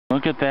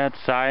Look at that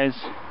size.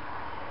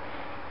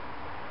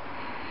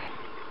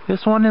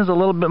 This one is a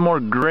little bit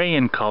more gray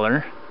in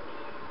color,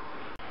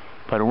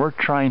 but we're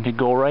trying to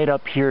go right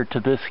up here to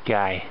this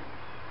guy.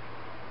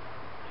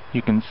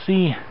 You can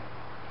see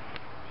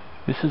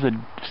this is a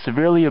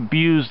severely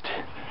abused,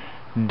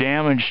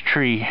 damaged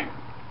tree.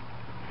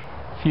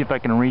 See if I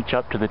can reach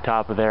up to the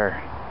top of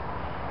there.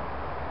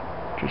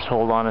 Just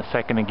hold on a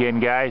second again,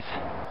 guys.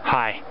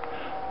 Hi.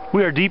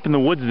 We are deep in the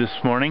woods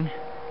this morning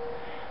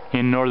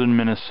in northern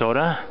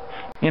Minnesota.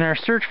 In our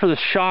search for the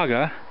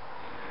chaga,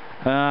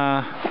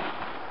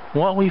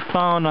 what we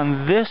found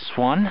on this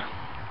one,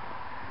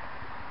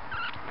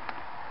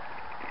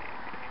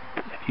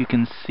 if you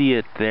can see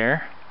it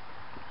there,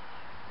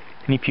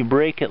 and if you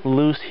break it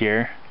loose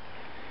here,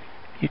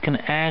 you can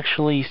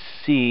actually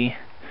see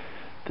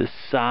the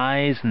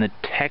size and the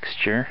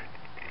texture,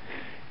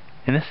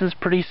 and this is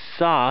pretty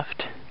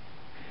soft.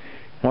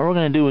 What we're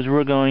going to do is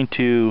we're going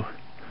to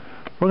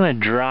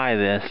dry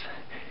this,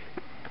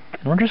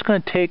 and we're just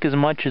going to take as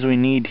much as we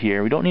need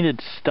here. We don't need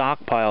to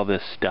stockpile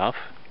this stuff.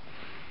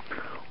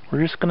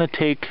 We're just going to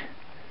take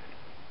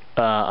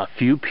a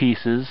few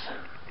pieces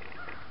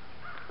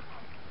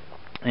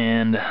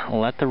and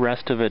let the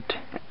rest of it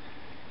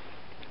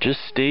just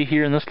stay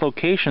here in this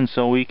location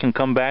so we can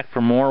come back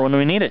for more when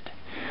we need it.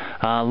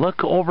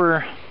 Look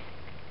over,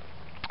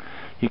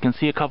 you can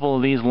see a couple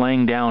of these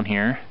laying down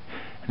here,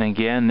 and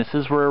again, this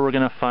is where we're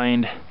going to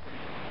find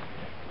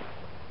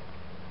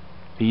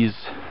these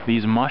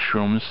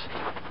mushrooms.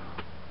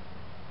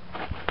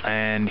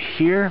 And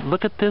here,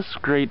 look at this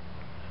great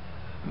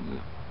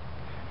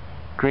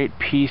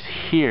piece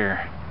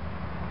here.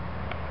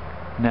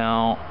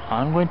 Now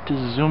I'm going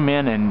to zoom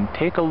in and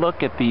take a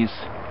look at these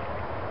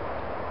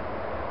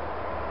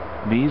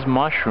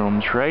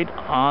mushrooms right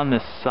on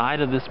the side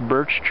of this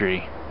birch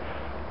tree.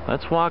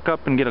 Let's walk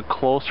up and get a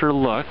closer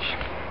look.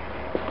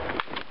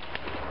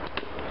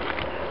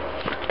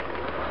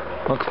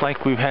 Looks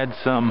like we've had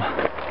some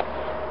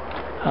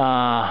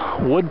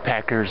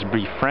woodpeckers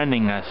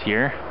befriending us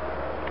here.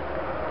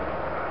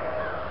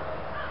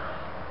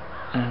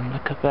 And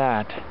look at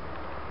that.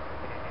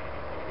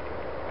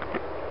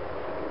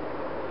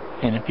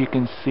 And if you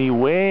can see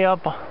way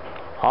up,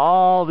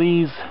 all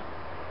these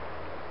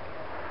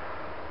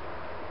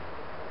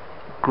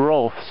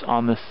growths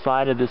on the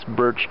side of this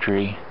birch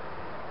tree.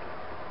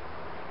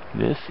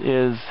 This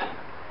is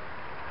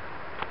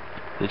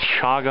the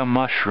chaga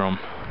mushroom.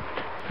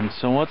 And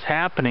so what's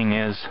happening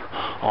is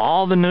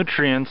all the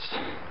nutrients,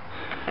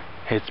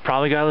 it's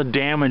probably got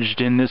damaged,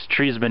 and this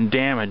tree has been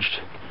damaged.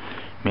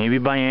 Maybe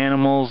by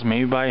animals,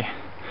 maybe by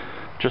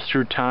just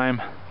through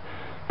time.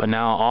 But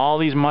now all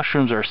these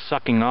mushrooms are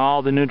sucking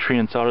all the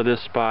nutrients out of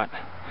this spot.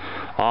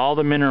 All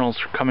the minerals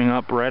are coming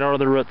up right out of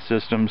the root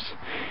systems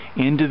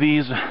into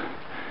these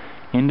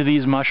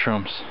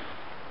mushrooms.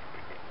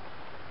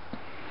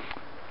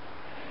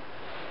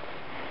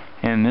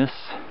 And this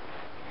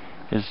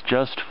is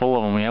just full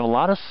of them. We have a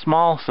lot of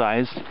small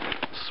size,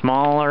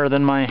 smaller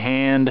than my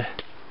hand.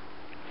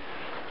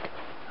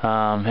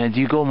 As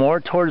you go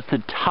more towards the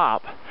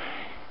top,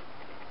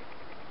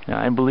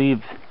 I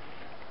believe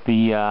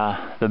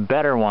the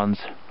better ones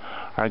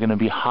are going to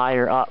be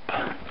higher up,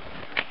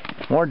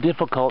 more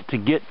difficult to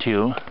get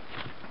to,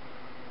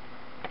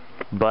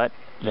 but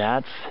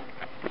that's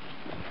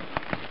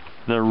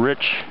the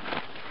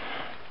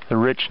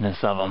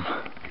richness of them.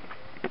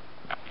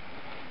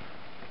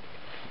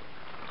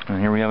 And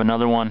here we have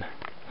another one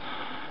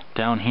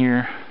down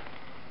here.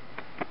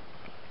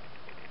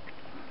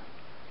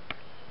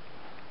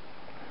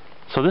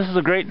 So this is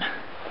a great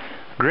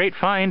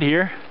find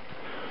here.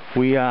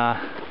 We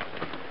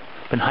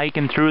been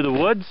hiking through the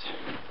woods,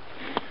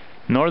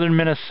 northern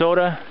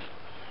Minnesota,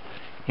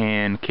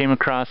 and came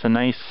across a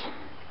nice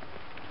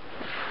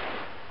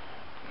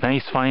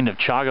find of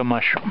chaga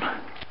mushroom.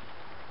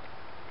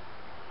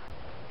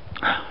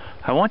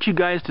 I want you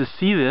guys to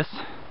see this.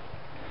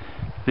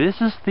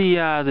 This is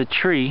the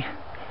tree.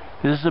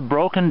 This is a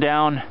broken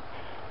down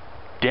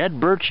dead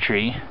birch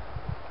tree,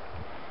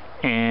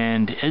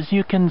 and as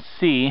you can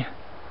see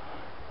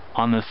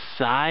on the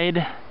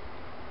side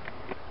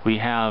we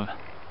have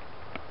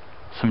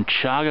some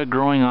chaga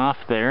growing off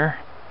there,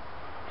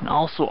 and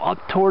also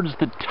up towards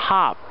the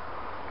top.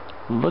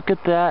 Look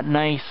at that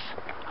nice.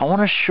 I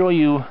want to show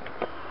you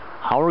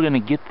how we're going to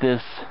get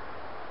this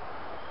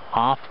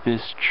off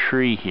this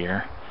tree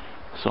here.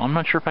 So I'm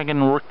not sure if I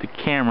can work the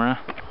camera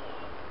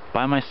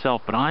by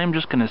myself, but I'm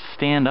just going to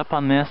stand up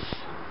on this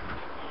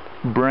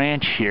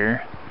branch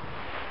here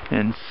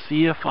and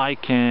see if I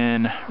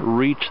can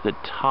reach the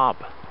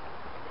top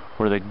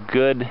where the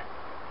good,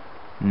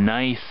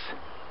 nice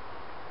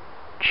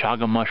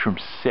chaga mushroom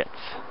sits,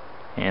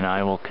 and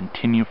I will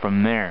continue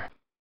from there.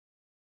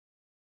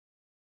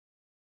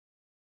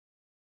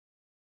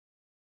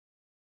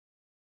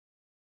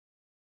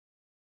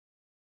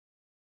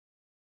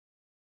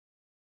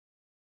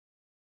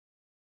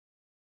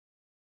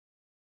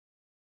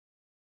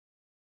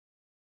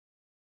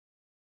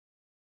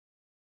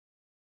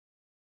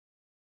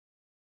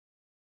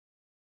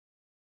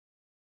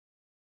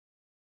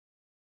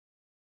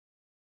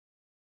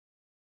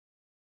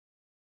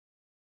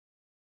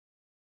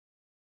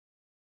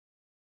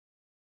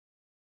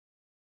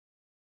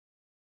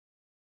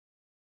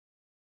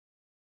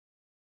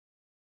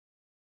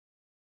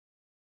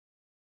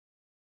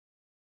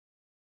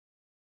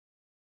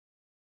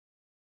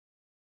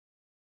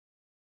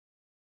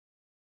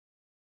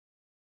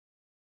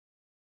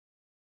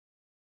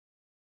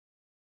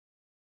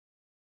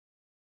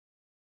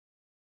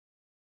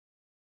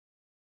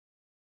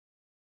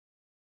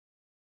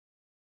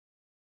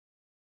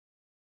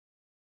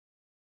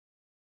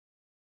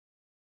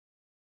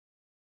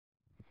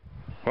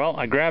 Well,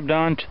 I grabbed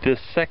onto this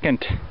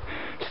second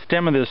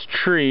stem of this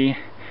tree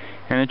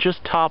and it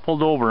just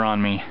toppled over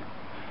on me.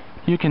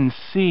 You can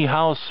see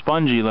how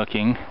spongy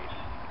looking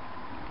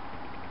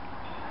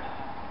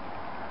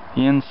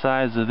the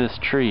insides of this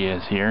tree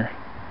is here.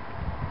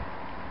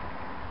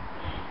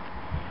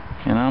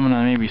 And I'm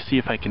gonna maybe see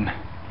if I can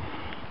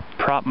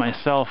prop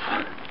myself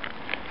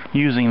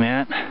using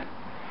that.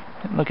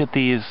 Look at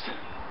these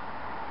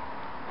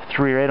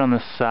three right on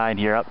the side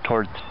here up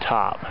towards the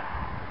top.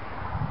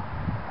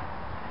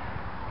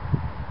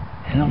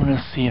 And I'm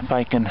gonna see if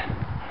I can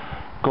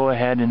go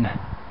ahead and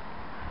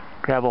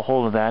grab a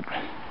hold of that.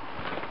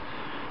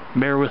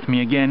 Bear with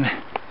me again.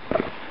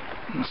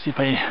 Let's see if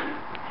I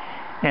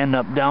end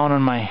up down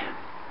on my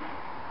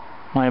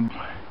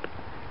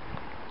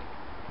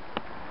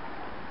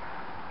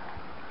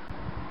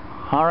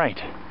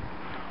Alright.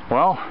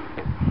 Well,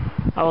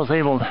 I was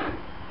able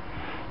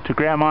to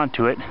grab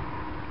onto it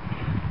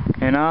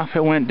and off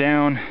it went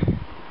down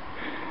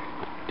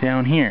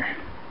here.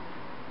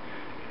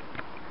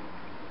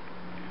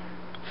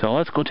 So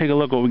let's go take a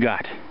look what we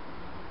got.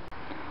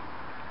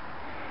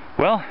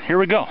 Well, here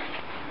we go.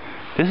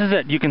 This is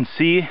it. You can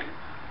see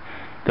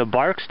the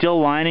bark still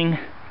lining.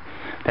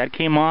 That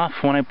came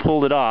off when I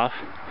pulled it off.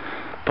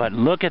 But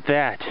look at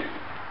that.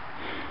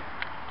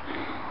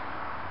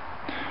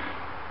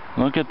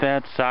 Look at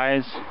that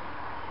size.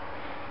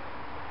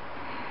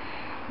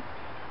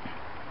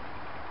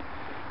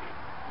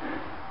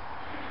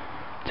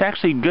 It's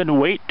actually good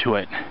weight to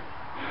it.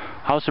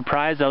 I was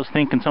surprised. I was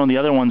thinking some of the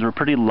other ones were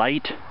pretty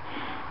light,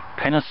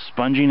 kind of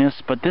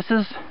sponginess, but this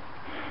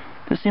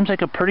seems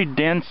like a pretty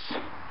dense,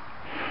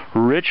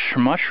 rich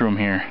mushroom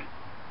here.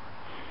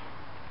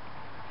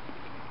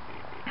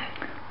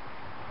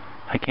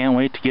 I can't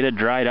wait to get it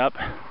dried up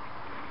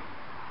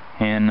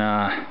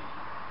and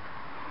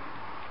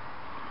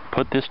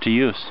put this to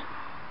use.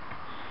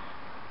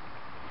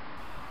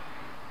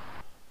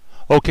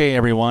 Okay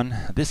everyone,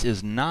 this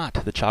is not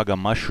the chaga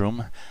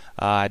mushroom.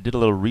 I did a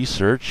little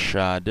research,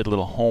 did a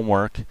little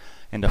homework,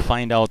 and to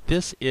find out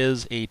this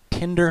is a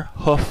tinder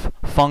hoof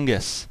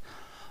fungus,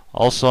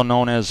 also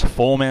known as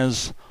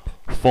Fomes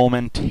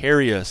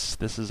Fomentarius.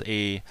 This is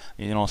a,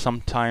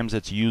 sometimes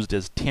it's used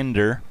as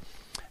tinder.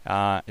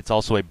 It's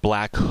also a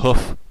black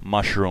hoof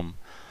mushroom.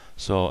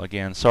 So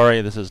again,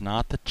 sorry, this is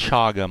not the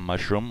chaga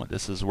mushroom.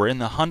 We're in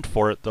the hunt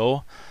for it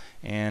though,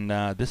 and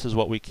this is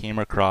what we came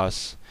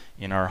across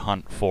in our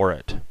hunt for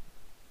it.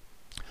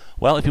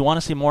 Well, if you want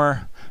to see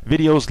more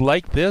videos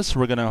like this,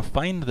 we're going to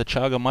find the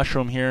chaga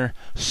mushroom here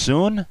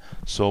soon,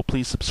 so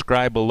please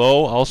subscribe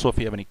below. Also, if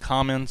you have any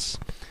comments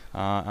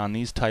on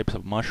these types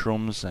of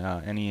mushrooms,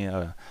 any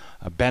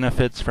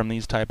benefits from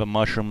these type of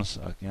mushrooms,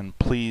 again,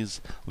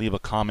 please leave a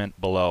comment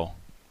below.